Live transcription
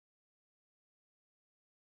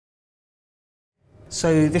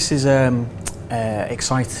So this is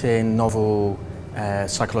exciting, novel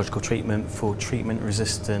psychological treatment for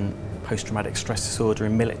treatment-resistant post-traumatic stress disorder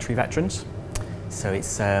in military veterans. So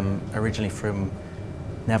it's originally from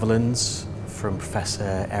Netherlands, from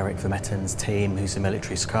Professor Eric Vermetten's team, who's a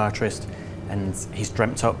military psychiatrist, and he's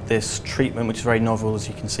dreamt up this treatment, which is very novel, as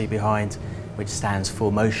you can see behind, which stands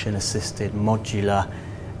for Motion-Assisted Modular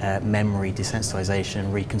Memory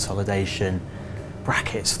Desensitization Reconsolidation,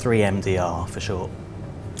 brackets 3MDR for short.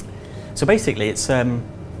 So basically it's a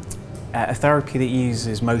therapy that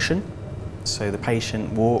uses motion. So the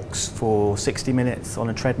patient walks for 60 minutes on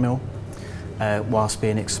a treadmill whilst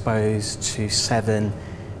being exposed to 7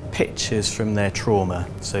 pictures from their trauma.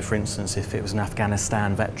 So for instance, if it was an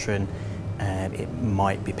Afghanistan veteran, it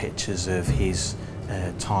might be pictures of his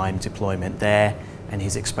time deployment there, and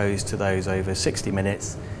he's exposed to those over 60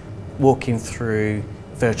 minutes, walking through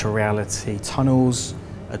virtual reality tunnels.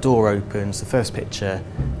 A door opens, the first picture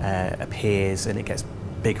appears, and it gets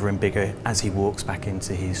bigger and bigger as he walks back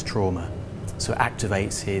into his trauma. So it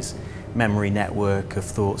activates his memory network of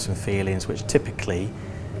thoughts and feelings, which typically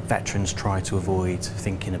veterans try to avoid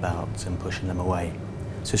thinking about and pushing them away.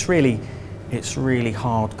 So it's really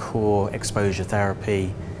hardcore exposure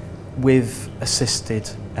therapy with assisted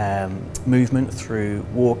movement through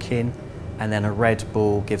walking, and then a red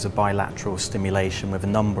ball gives a bilateral stimulation with a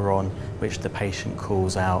number on which the patient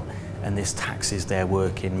calls out, and this taxes their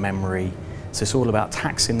working memory. So it's all about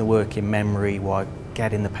taxing the working memory while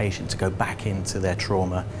getting the patient to go back into their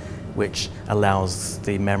trauma, which allows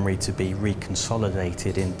the memory to be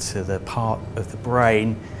reconsolidated into the part of the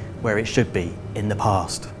brain where it should be, in the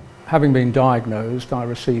past. Having been diagnosed, I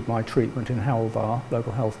received my treatment in Halvar,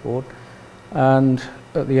 local health board, and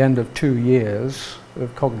at the end of 2 years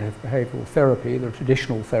of cognitive behavioural therapy, the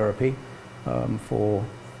traditional therapy for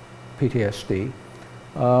PTSD,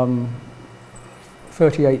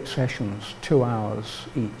 38 sessions, 2 hours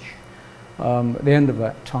each. At the end of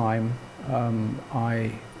that time,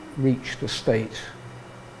 I reached a state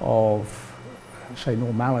of, say,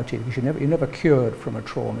 normality, because you're never cured from a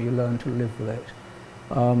trauma, you learn to live with it.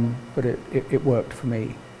 But it worked for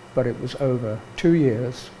me. But it was over 2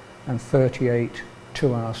 years and 38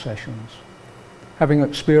 2-hour sessions. Having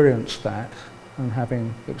experienced that, and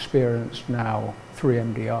having experienced now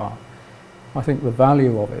 3MDR, I think the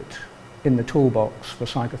value of it in the toolbox for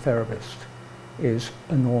psychotherapists is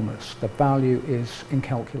enormous. The value is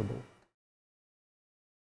incalculable.